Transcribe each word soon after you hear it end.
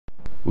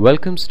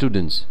Welcome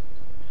students.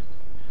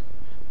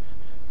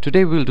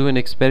 Today we'll do an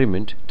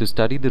experiment to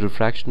study the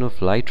refraction of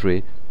light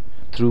ray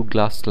through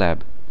glass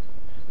slab.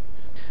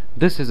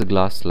 This is a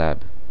glass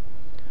slab.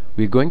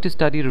 We're going to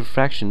study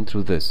refraction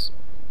through this.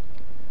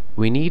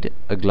 We need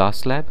a glass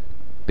slab,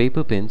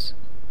 paper pins,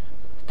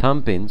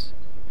 thumb pins,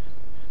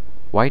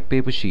 white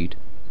paper sheet,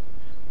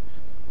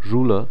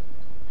 ruler,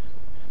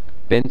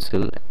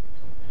 pencil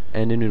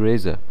and an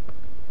eraser.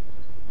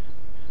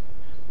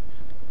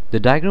 The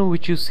diagram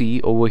which you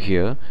see over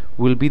here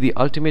will be the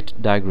ultimate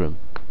diagram.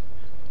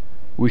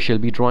 We shall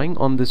be drawing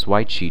on this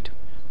white sheet.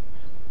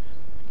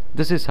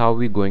 This is how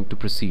we're going to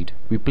proceed.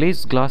 We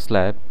place glass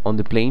slab on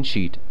the plain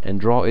sheet and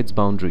draw its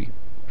boundary.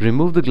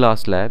 Remove the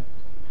glass slab,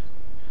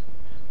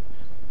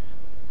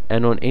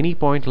 and on any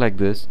point like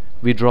this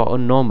we draw a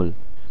normal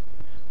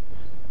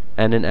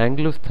and an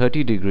angle of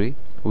 30 degree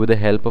with the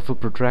help of a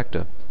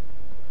protractor.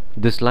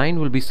 This line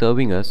will be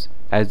serving us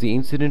as the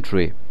incident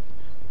ray,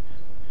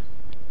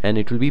 and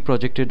it will be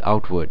projected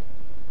outward.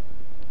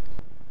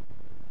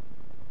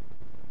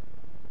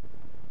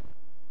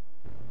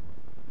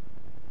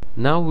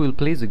 Now we will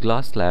place the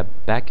glass slab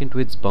back into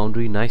its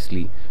boundary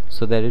nicely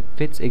so that it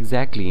fits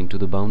exactly into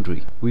the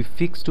boundary. We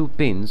fix two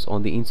pins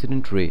on the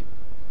incident ray.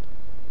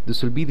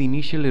 This will be the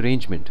initial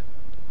arrangement.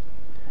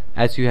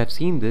 As you have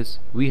seen this,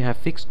 we have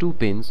fixed two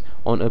pins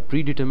on a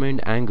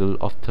predetermined angle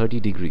of 30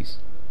 degrees.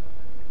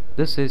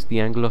 This is the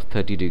angle of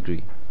 30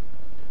 degree.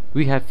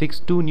 We have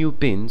fixed two new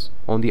pins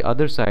on the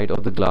other side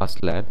of the glass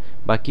slab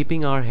by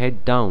keeping our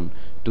head down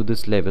to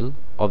this level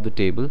of the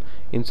table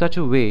in such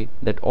a way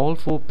that all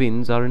four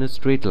pins are in a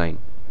straight line.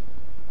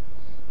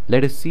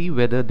 Let us see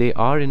whether they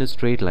are in a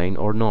straight line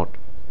or not.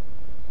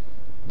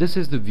 This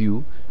is the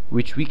view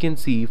which we can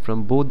see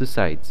from both the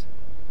sides.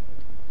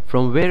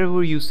 From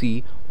wherever you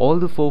see, all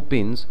the four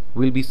pins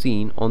will be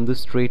seen on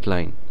this straight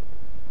line.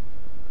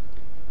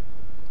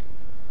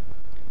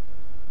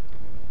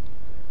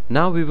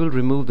 Now we will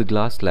remove the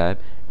glass slab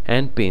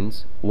and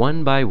pins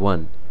one by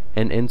one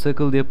and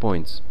encircle their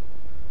points.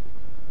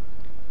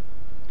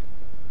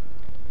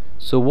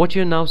 So what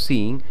you are now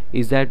seeing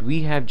is that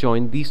we have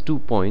joined these 2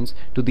 points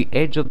to the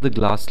edge of the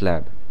glass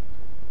slab.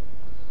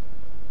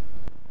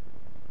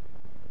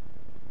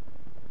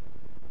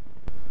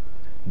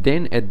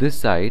 Then at this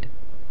side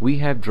we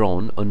have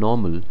drawn a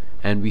normal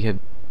and we have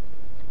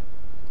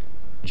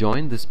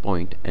joined this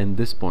point and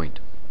this point.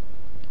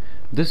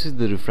 This is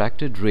the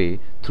refracted ray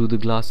through the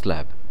glass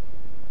slab.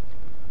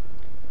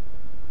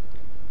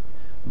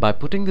 By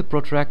putting the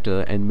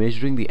protractor and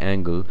measuring the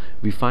angle,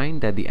 we find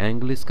that the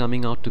angle is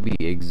coming out to be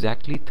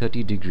exactly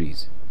 30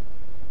 degrees.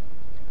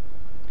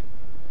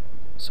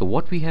 So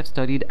what we have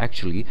studied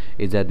actually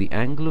is that the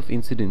angle of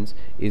incidence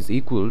is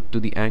equal to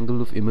the angle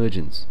of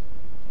emergence.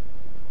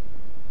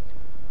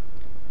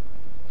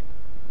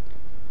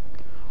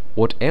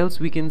 What else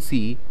we can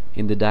see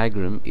in the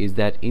diagram is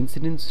that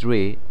incidence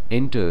ray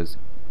enters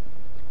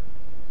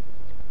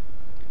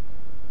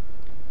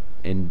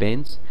and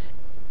bends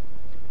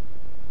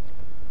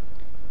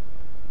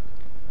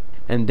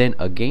and then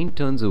again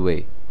turns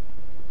away.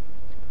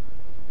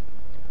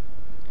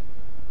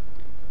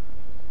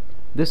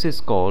 This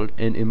is called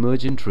an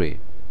emergent ray.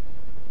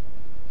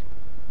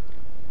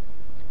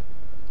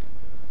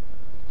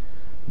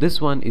 This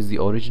one is the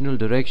original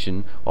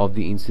direction of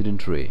the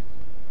incident ray.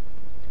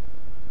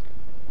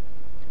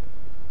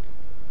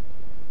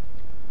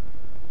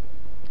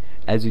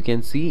 As you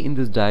can see in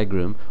this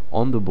diagram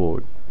on the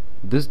board,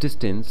 this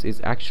distance is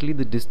actually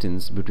the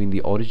distance between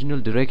the original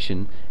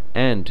direction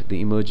and the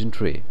emergent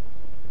ray.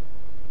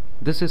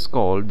 This is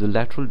called the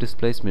lateral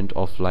displacement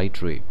of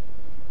light ray.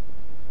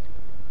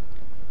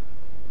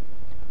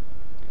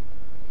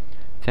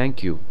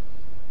 Thank you.